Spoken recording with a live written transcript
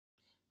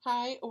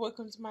Hi,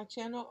 welcome to my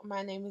channel.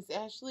 My name is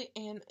Ashley,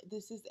 and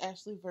this is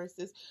Ashley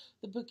versus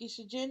the Bookish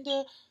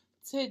Agenda.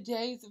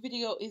 Today's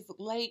video is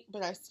late,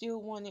 but I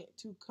still wanted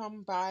to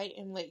come by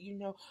and let you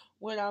know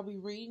what I'll be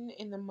reading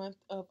in the month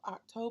of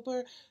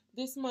October.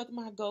 This month,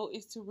 my goal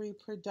is to read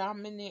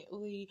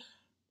predominantly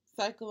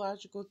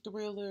psychological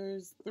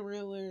thrillers,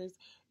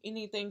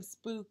 anything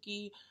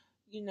spooky,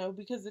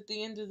 because at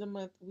the end of the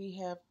month, we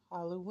have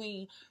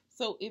Halloween.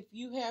 So if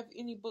you have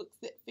any books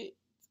that fit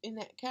in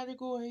that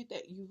category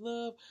that you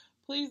love,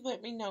 please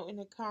let me know in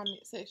the comment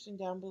section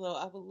down below.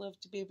 I would love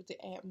to be able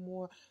to add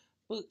more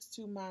books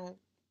to my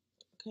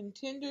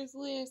contenders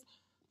list.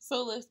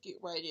 So let's get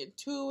right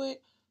into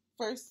it.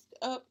 First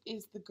up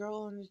is The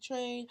Girl on the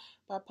Train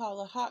by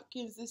Paula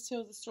Hopkins. This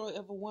tells the story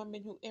of a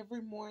woman who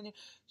every morning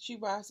she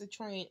rides the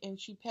train and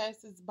she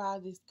passes by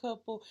this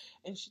couple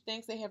and she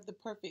thinks they have the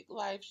perfect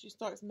life. She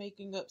starts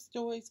making up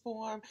stories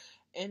for them,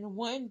 and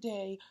one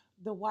day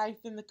the wife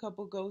in the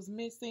couple goes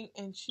missing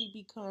and she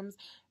becomes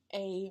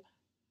the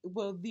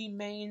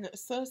main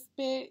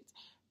suspect.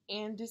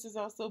 And this has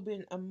also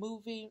been a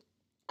movie.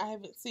 I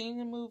haven't seen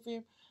the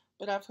movie,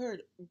 but I've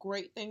heard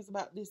great things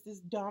about this. This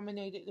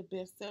dominated the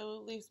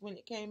bestseller list when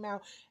it came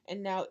out,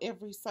 and now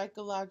every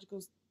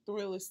psychological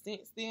thriller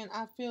since then,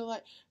 I feel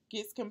like,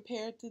 gets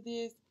compared to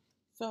this.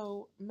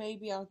 So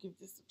maybe I'll give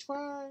this a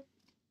try.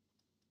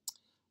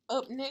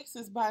 Up next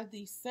is by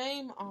the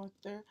same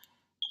author,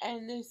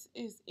 and this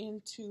is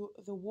Into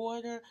the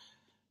Water.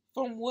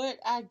 From what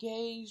I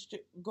gauged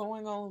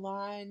going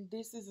online,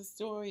 this is a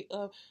story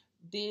of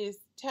this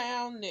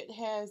town that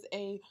has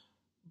a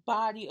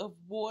body of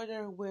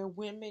water where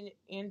women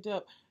end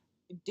up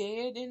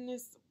dead in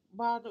this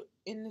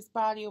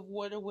body of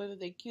water, whether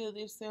they kill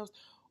themselves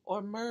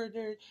or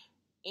murdered.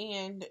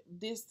 And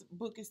this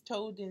book is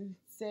told in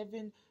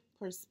 7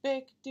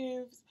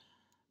 perspectives.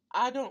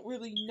 I don't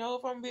really know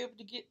if I'm gonna be able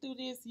to get through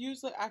this.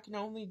 Usually I can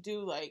only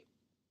do like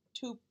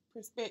 2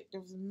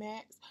 perspectives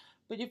max,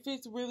 but if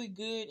it's really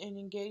good and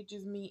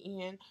engages me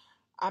in,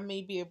 I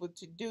may be able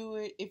to do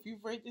it. If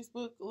you've read this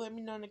book, let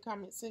me know in the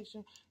comment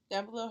section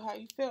down below how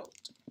you felt.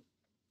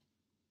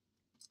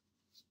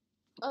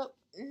 Up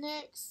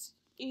next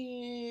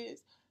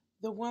is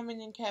The Woman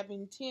in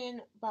Cabin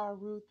 10 by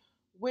Ruth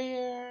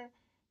Ware.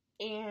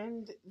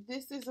 And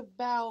this is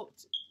about,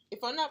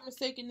 if I'm not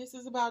mistaken, this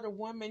is about a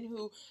woman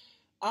who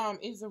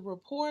is a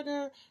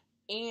reporter,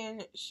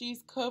 and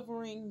she's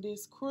covering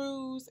this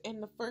cruise,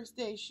 and the first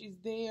day she's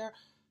there,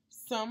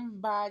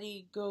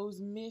 somebody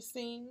goes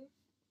missing.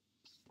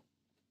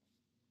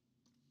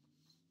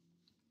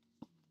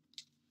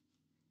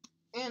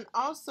 And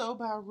also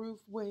by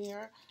Ruth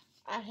Ware,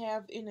 I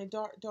have In the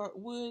Dark, Dark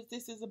Woods.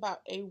 This is about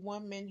a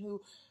woman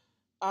who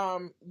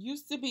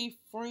used to be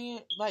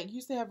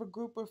used to have a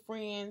group of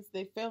friends.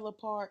 They fell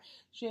apart.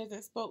 She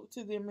hasn't spoke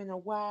to them in a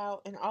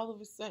while, and all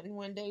of a sudden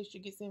one day she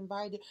gets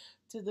invited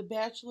to the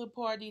bachelor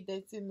party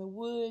that's in the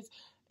woods,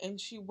 and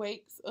she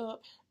wakes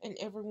up and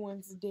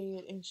everyone's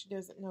dead and she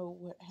doesn't know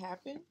what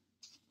happened.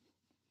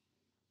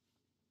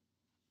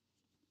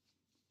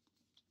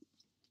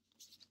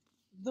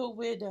 The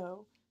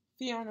Widow,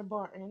 Fiona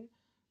Barton.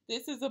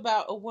 This is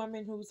about a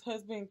woman whose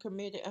husband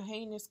committed a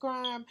heinous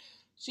crime.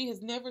 She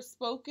has never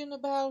spoken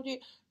about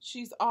it.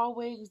 She's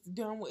always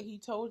done what he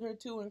told her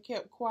to and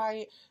kept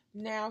quiet.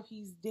 Now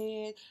he's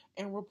dead,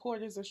 and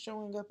reporters are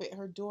showing up at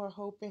her door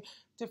hoping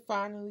to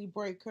finally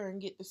break her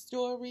and get the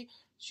story.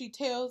 She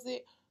tells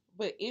it,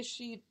 but is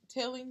she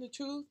telling the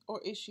truth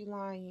or is she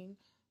lying?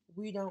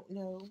 We don't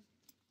know.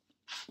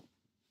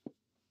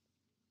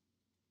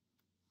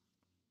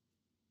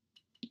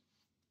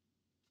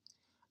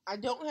 I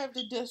don't have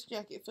the dust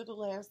jacket for the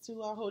last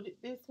 2. I'll hold it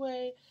this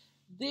way.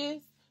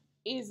 This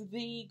is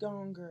The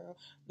Gone Girl.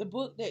 The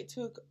book that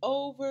took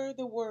over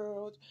the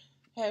world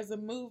has a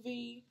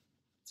movie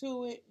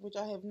to it, which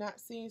I have not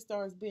seen,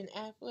 stars Ben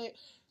Affleck.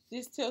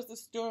 This tells the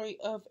story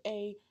of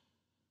a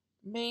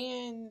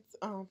man's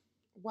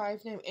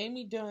wife named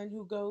Amy Dunn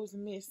who goes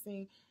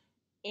missing,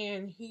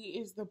 and he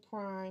is the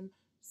prime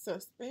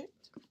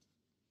suspect.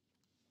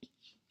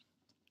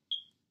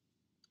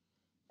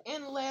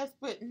 And last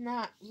but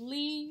not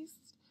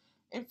least,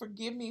 and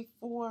forgive me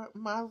for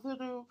my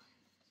little,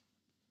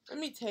 let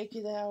me take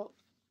it out.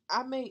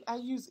 I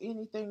use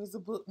anything as a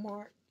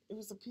bookmark. It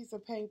was a piece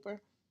of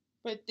paper.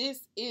 But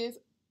this is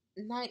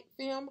Night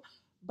Film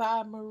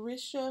by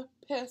Marisha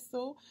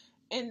Pessel.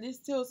 And this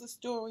tells the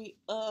story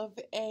of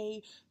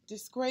a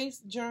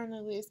disgraced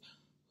journalist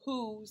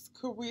whose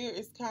career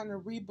is kind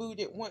of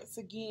rebooted once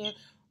again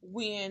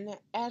when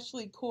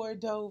Ashley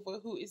Cordova,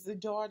 who is the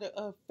daughter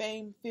of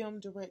famed film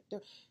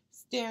director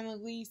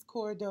Stanley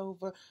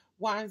Cordova,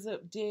 winds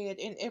up dead.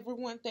 And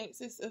everyone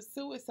thinks it's a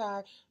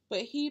suicide,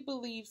 but he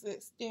believes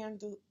that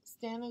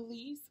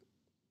Stanley,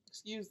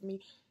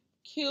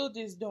 killed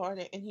his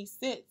daughter, and he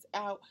sets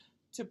out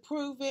to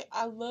prove it.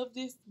 I love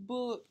this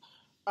book.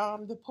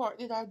 The part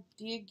that I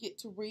did get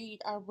to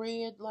read, I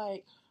read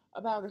like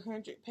about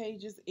 100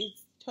 pages.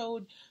 It's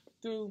told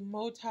through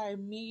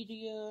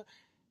multimedia,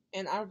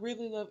 and I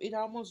really love it. It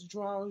almost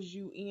draws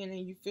you in,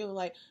 and you feel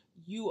like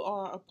you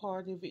are a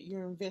part of it.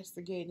 You're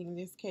investigating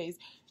this case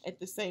at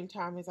the same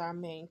time as our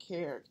main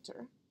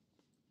character.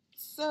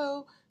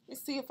 So,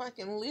 let's see if I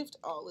can lift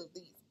all of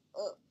these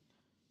up.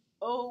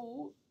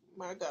 Oh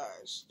my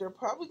gosh, they're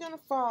probably going to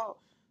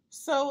fall.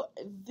 So,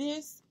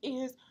 this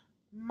is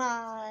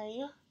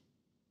my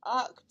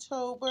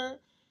October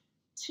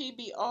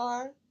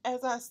TBR.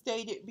 As I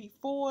stated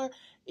before,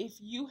 if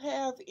you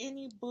have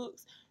any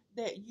books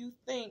that you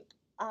think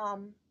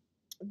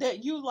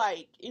that you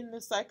like in the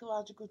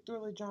psychological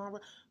thriller genre,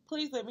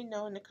 please let me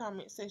know in the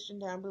comment section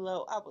down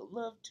below. I would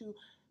love to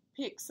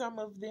pick some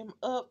of them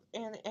up.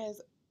 And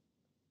as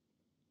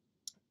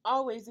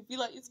always, if you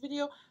like this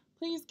video,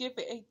 please give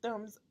it a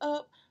thumbs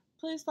up.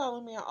 Please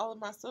follow me on all of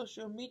my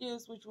social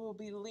medias, which will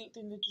be linked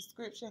in the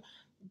description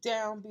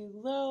down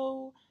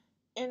below.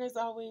 And as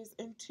always,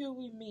 until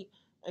we meet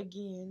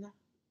again,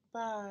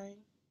 bye.